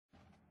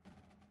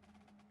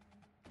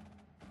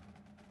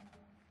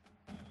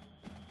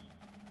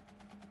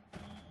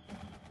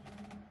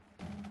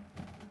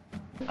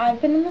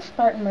I've been in the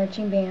Spartan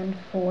Marching Band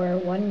for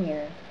 1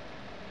 year,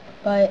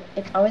 but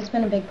it's always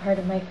been a big part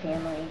of my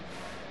family.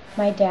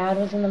 My dad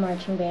was in the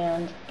marching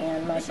band,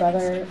 and my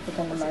brother was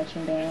in the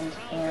marching band,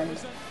 and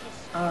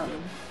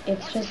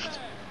it's just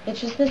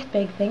this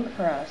big thing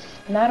for us.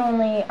 Not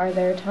only are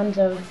there tons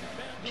of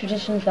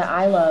traditions that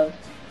I love,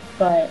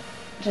 but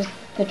just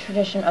the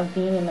tradition of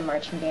being in the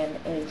marching band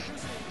is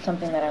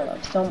something that I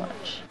love so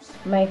much.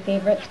 My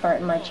favorite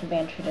Spartan Marching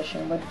Band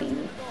tradition would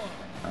be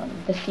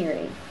the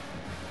series.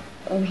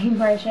 We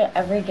march it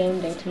every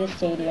game day to the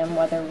stadium,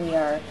 whether we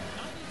are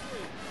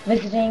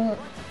visiting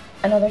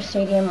another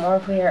stadium or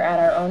if we are at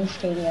our own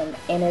stadium,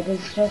 and it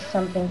is just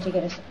something to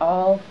get us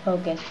all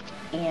focused,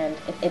 and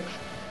it's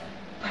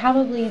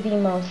probably the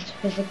most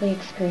physically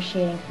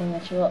excruciating thing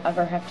that you will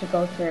ever have to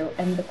go through.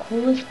 And the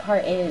coolest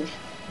part is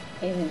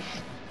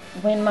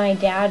when my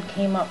dad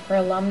came up for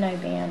alumni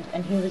band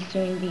and he was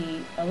doing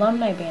the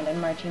alumni band and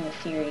marching the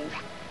series.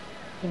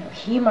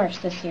 He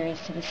marched the series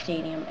to the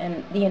stadium,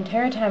 and the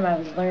entire time I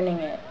was learning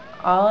it,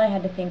 all I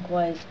had to think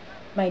was,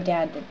 my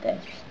dad did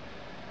this.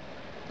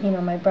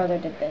 My brother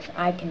did this.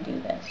 I can do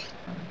this.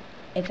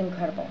 It's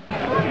incredible.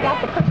 I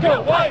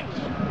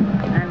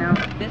don't know.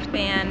 This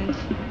band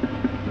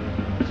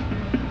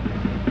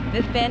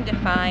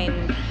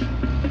defines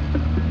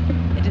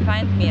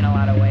me in a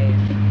lot of ways,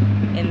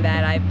 in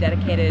that I've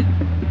dedicated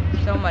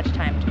so much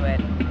time to it,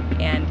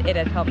 and it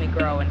has helped me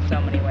grow in so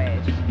many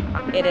ways.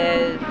 It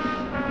is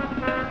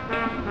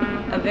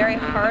a very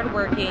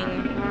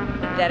hard-working,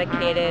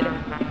 dedicated,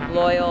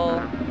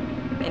 loyal,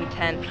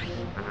 intense,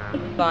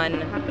 fun.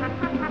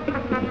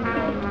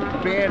 The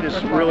band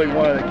is really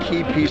one of the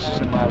key pieces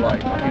in my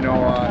life.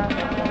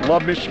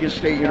 Love Michigan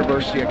State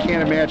University. I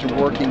can't imagine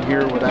working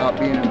here without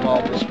being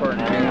involved with Spartan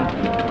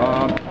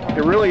Band.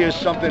 It really is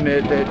something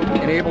that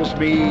enables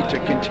me to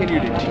continue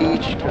to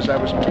teach, because I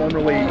was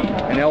formerly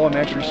an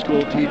elementary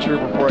school teacher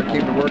before I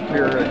came to work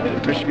here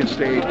at Michigan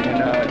State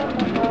in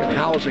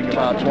housing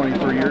about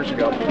 23 years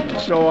ago.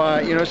 So,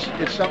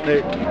 it's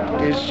something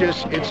that is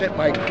it's at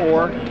my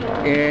core,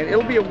 and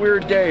it'll be a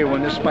weird day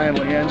when this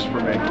finally ends for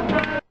me.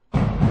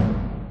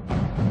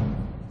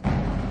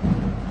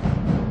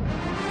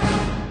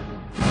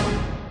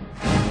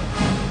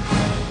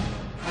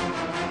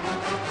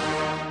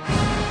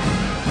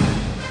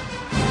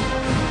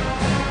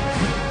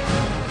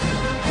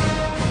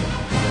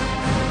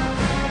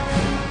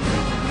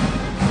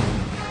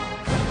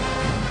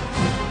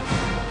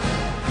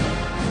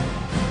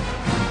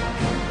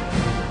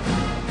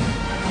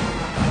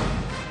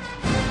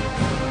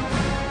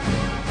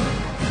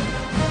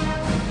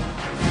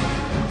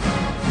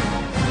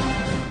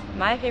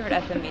 My favorite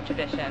SMB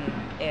tradition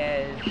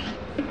is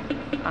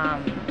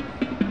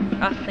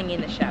us singing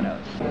the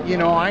Shadows.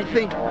 I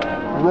think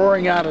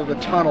roaring out of the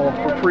tunnel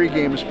for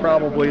pregame is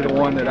probably the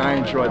one that I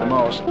enjoy the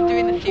most.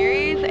 Doing the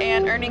series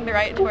and earning the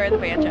right to wear the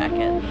band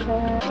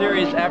jackets.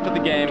 Series after the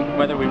game,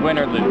 whether we win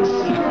or lose.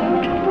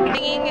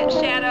 Singing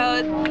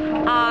Shadows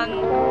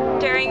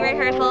during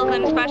rehearsals,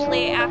 and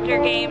especially after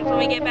games when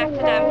we get back to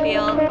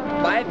Denfield.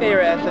 My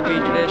favorite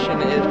SMB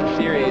tradition is the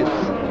series.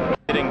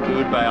 Getting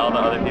booed by all the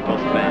other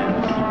people's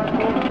bands.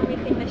 We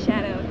sing the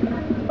Shadows.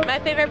 My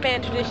favorite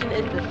band tradition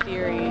is the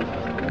series.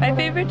 My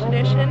favorite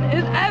tradition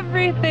is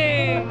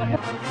everything!